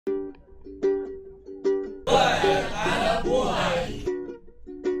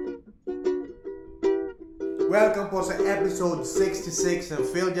Welcome po sa episode 66 ng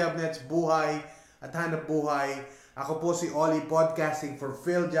PhilJobNet's Buhay at Hanap Buhay. Ako po si Oli, podcasting for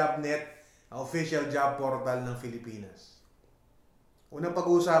PhilJobNet, ang official job portal ng Pilipinas. Unang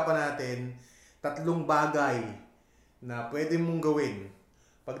pag-uusapan natin, 3 bagay na pwede mong gawin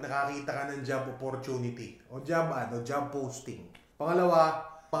pag nakakita ka ng job opportunity o job ad o job posting.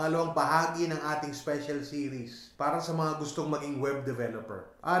 Pangalawang bahagi ng ating special series para sa mga gustong maging web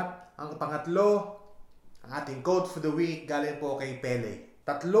developer. At ang pangatlo, ang ating quote for the week galing po kay Pele.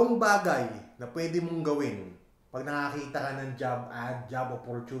 3 bagay na pwede mong gawin pag nakakita ka ng job ad, job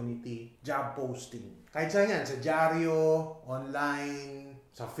opportunity, job posting. Kahit saan yan, sa dyaryo, online,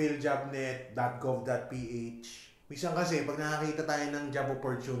 sa philjobnet.gov.ph. Minsan kasi pag nakakita tayo ng job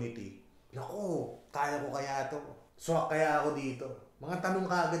opportunity, naku, kaya ko kaya to? Swak kaya ako dito? Mga tanong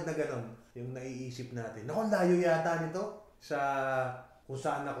kaagad na gano'n yung naiisip natin. Naku, layo yata nito sa kung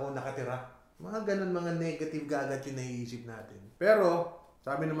saan ako nakatira. Mga ganun, mga negative agad yung naiisip natin. Pero,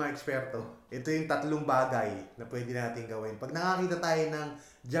 sabi ng mga eksperto, ito yung 3 bagay na pwede natin gawin. Pag nakakita tayo ng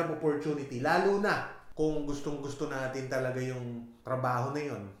job opportunity, lalo na kung gustong-gusto natin talaga yung trabaho na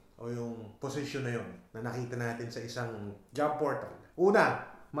yun o yung posisyon na yun na nakita natin sa isang job portal. Una,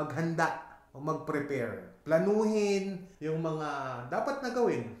 maghanda o mag-prepare. Planuhin yung mga dapat na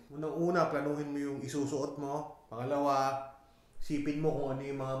gawin. Unang-una, planuhin mo yung isusuot mo. Pangalawa, isipin mo kung ano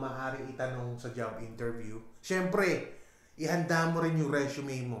yung mga maaaring itanong sa job interview. Siyempre, ihanda mo rin yung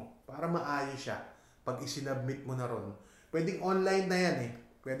resume mo para maayos siya pag isinubmit mo na ron. Pwedeng online na yan eh.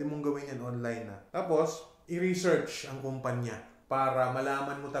 Pwede mong gawin yan online na. Tapos, i-research ang kumpanya para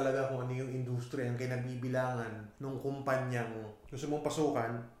malaman mo talaga kung ano yung industry ang kinabibilangan ng kumpanyang gusto mong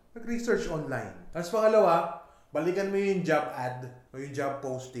pasukan. Mag-research online. Tapos pangalawa, balikan mo yung job ad o yung job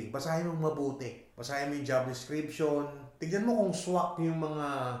posting. Basahin mo mabuti. Basahin mo yung job description. Tignan mo kung swak yung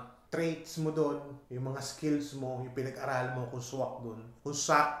mga traits mo doon, yung mga skills mo, yung pinag-aral mo, kung swak doon. Kung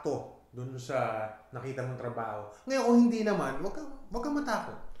sakto doon sa nakita mong trabaho. Ngayon, kung hindi naman, wag kang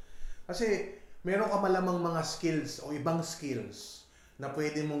matakot. Kasi meron ka malamang mga skills o ibang skills na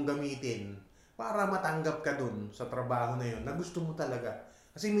pwede mong gamitin para matanggap ka doon sa trabaho na yun na gusto mo talaga.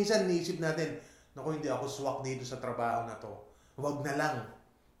 Kasi minsan niisip natin, naku, hindi ako swak dito sa trabaho na to. Wag na lang.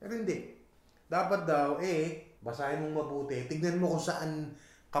 Pero hindi. Dapat daw, basahin mong mabuti. Tignan mo kung saan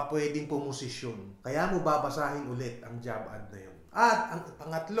ka pwedeng pumosisyon. Kaya mo babasahin ulit ang job ad na yun. At ang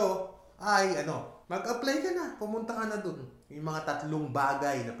pangatlo ay, mag-apply ka na. Pumunta ka na dun. Yung mga 3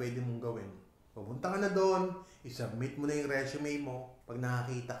 bagay na pwede mong gawin. Pumunta ka na dun, isubmit mo na yung resume mo pag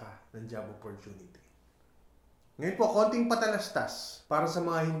nakakita ka ng job opportunity. Ngayon po, konting patalastas para sa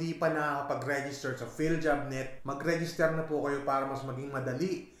mga hindi pa nakakapag-register sa PhilJobNet. Mag-register na po kayo para mas maging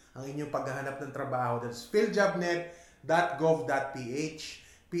madali ang inyong paghahanap ng trabaho. That's philjobnet.gov.ph,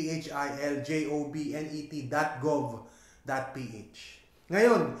 philjobnet.gov.ph.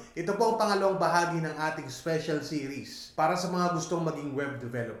 Ngayon, ito po ang pangalawang bahagi ng ating special series para sa mga gustong maging web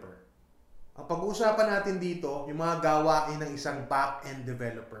developer. Ang pag-uusapan natin dito, yung mga gawain ng isang back-end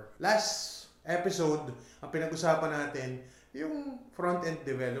developer. Last episode, ang pinag-usapan natin, yung front-end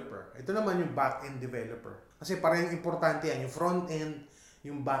developer. Ito naman yung back-end developer. Kasi parang importante yan, yung front-end,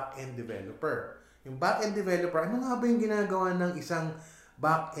 yung back-end developer. Yung back-end developer, ano nga ba yung ginagawa ng isang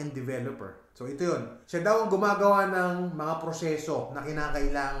back-end developer? So ito yun. Siya daw ang gumagawa ng mga proseso na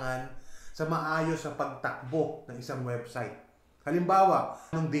kinakailangan sa maayos na pagtakbo ng isang website. Halimbawa,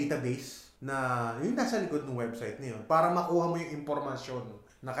 ng database na yung nasa likod ng website na yun para makuha mo yung impormasyon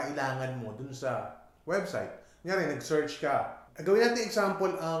na kailangan mo dun sa website. Ngayon, nag-search ka. Gawin natin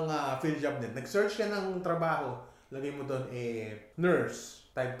example ang PhilJobNet. Nag-search ka ng trabaho. Lagay mo doon, nurse.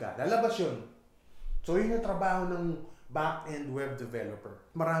 Type ka. Lalabas yun. So, yun yung trabaho ng back-end web developer.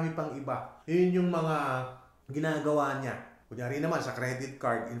 Marami pang iba. Yun yung mga ginagawa niya. Kunyari naman sa credit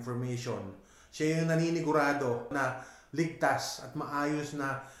card information. Siya yung naninigurado na ligtas at maayos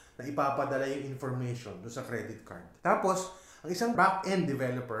na ipapadala yung information doon sa credit card. Tapos, ang isang back-end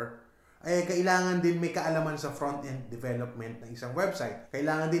developer ay kailangan din may kaalaman sa front-end development ng isang website.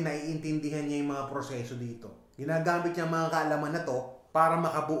 Kailangan din naiintindihan niya yung mga proseso dito. Ginagamit niya mga kaalaman na to para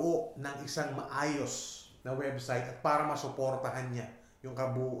makabuo ng isang maayos na website at para masuportahan niya yung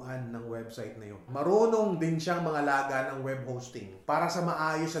kabuuan ng website na yun. Marunong din siyang mangalaga ng web hosting para sa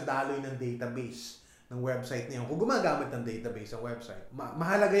maayos sa daloy ng database ng website na yun. Kung gumagamit ng database ang website,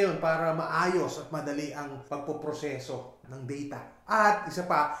 mahalaga yun para maayos at madali ang pagpoproseso ng data. At isa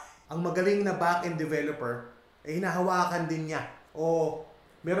pa, ang magaling na back-end developer ay hinahawakan din niya o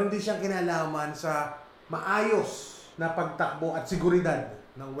meron din siyang kinalaman sa maayos na pagtakbo at seguridad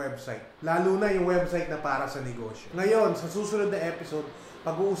ng website. Lalo na yung website na para sa negosyo. Ngayon, sa susunod na episode,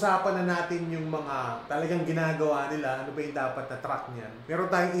 pag-uusapan na natin yung mga talagang ginagawa nila, ano ba yung dapat na track niyan. Meron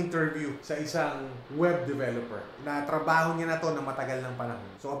tayong interview sa isang web developer na trabaho niya na to na matagal ng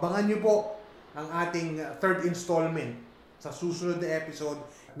panahon. So abangan nyo po ang ating third installment. Sa susunod na episode,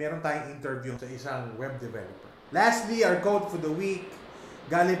 meron tayong interview sa isang web developer. Lastly, our quote for the week,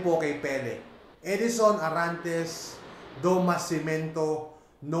 galing po kay Pele. Edison Arantes do Nascimento,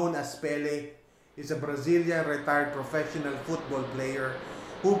 known as Pele, is a Brazilian retired professional football player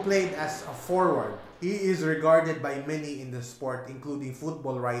who played as a forward. He is regarded by many in the sport, including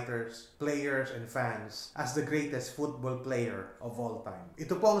football writers, players, and fans, as the greatest football player of all time.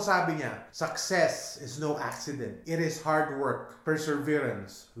 Ito po ang sabi niya, success is no accident. It is hard work,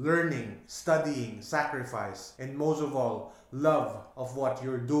 perseverance, learning, studying, sacrifice, and most of all, love of what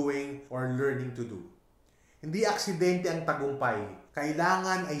you're doing or learning to do. Hindi aksidente ang tagumpay.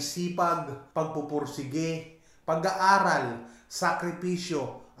 Kailangan ay sipag, pagpupursige, pag-aaral,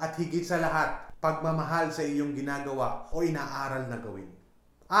 sakripisyo, at higit sa lahat, pagmamahal sa iyong ginagawa o inaaral na gawin.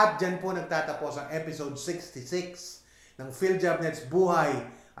 At dyan po nagtatapos ang episode 66 ng PhilJobNet's Buhay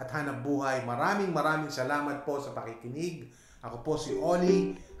at Hanap Buhay. Maraming salamat po sa pakikinig. Ako po si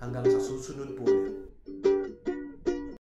Oli. Hanggang sa susunod po ulit.